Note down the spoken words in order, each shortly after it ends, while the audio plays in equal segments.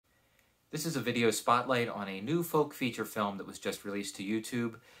This is a video spotlight on a new folk feature film that was just released to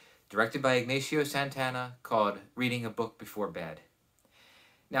YouTube, directed by Ignacio Santana, called Reading a Book Before Bed.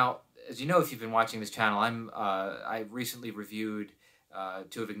 Now, as you know, if you've been watching this channel, I recently reviewed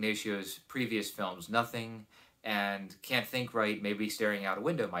two of Ignacio's previous films, Nothing and Can't Think Right, Maybe Staring Out a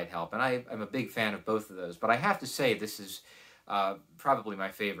Window Might Help, and I'm a big fan of both of those, but I have to say this is probably my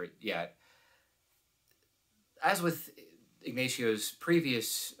favorite yet. As with Ignacio's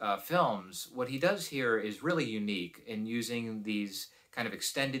previous films, what he does here is really unique in using these kind of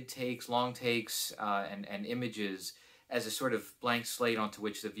extended takes, long takes, and images as a sort of blank slate onto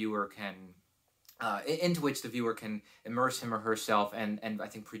which the viewer can, into which the viewer can immerse him or herself and I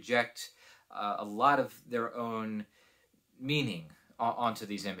think project a lot of their own meaning onto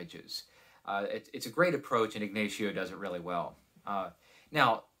these images. It's a great approach, and Ignacio does it really well.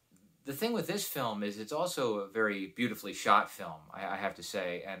 Now, the thing with this film is it's also a very beautifully shot film, I have to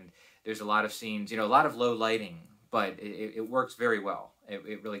say, and there's a lot of scenes, a lot of low lighting, but it works very well.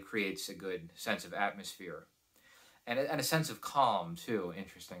 It really creates a good sense of atmosphere, and a sense of calm too.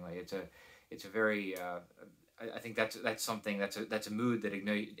 Interestingly, it's a very I think that's something that's a mood that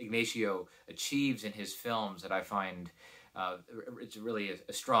Ignacio achieves in his films that I find it's really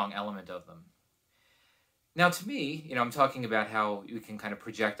a strong element of them. Now, to me, I'm talking about how we can kind of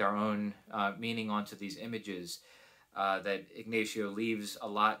project our own meaning onto these images, that Ignacio leaves a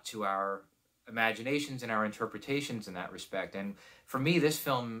lot to our imaginations and our interpretations in that respect. And for me, this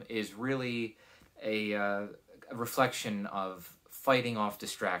film is really a reflection of fighting off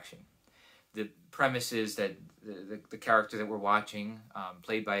distraction. The premise is that the character that we're watching,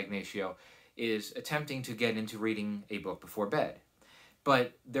 played by Ignacio, is attempting to get into reading a book before bed.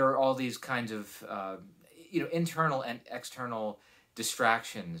 But there are all these kinds of internal and external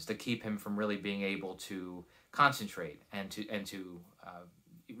distractions that keep him from really being able to concentrate and to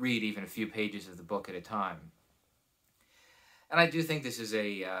read even a few pages of the book at a time. And I do think this is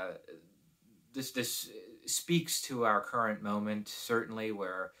this speaks to our current moment, certainly,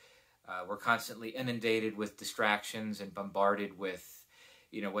 where we're constantly inundated with distractions and bombarded with,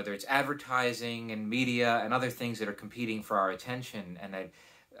 whether it's advertising and media and other things that are competing for our attention, and that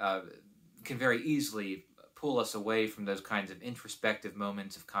can very easily pull us away from those kinds of introspective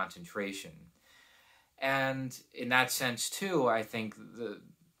moments of concentration. And in that sense, too, I think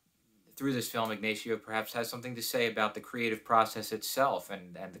through this film, Ignacio perhaps has something to say about the creative process itself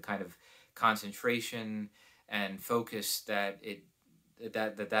and the kind of concentration and focus that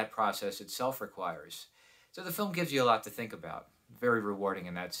that process itself requires. So the film gives you a lot to think about. Very rewarding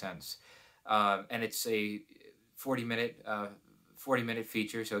in that sense. And it's a 40-minute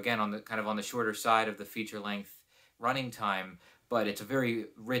feature, so again, on the shorter side of the feature-length running time, but it's a very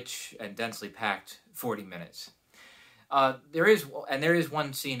rich and densely packed 40 minutes. There is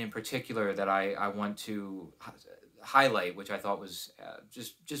one scene in particular that I want to highlight, which I thought was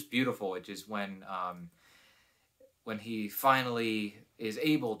just beautiful, which is when he finally is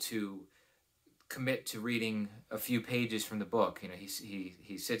able to commit to reading a few pages from the book.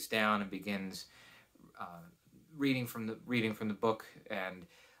 He sits down and begins reading from the book, and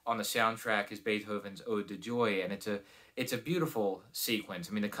on the soundtrack is Beethoven's Ode to Joy, and it's a beautiful sequence.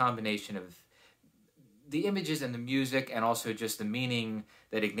 I mean, the combination of the images and the music, and also just the meaning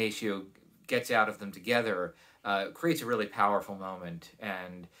that Ignacio gets out of them together, creates a really powerful moment,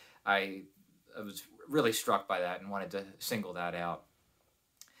 and I was really struck by that and wanted to single that out.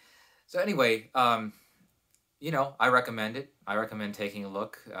 So anyway, I recommend it. I recommend taking a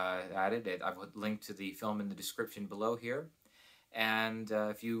look at it. I would link to the film in the description below here. And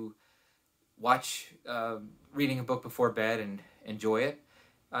if you watch Reading a Book Before Bed and enjoy it,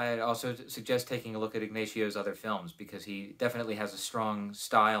 I'd also suggest taking a look at Ignacio's other films, because he definitely has a strong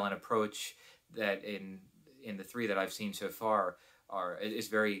style and approach that in the three that I've seen so far is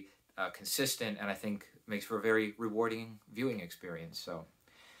very consistent, and I think makes for a very rewarding viewing experience. So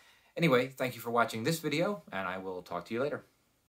anyway, thank you for watching this video, and I will talk to you later.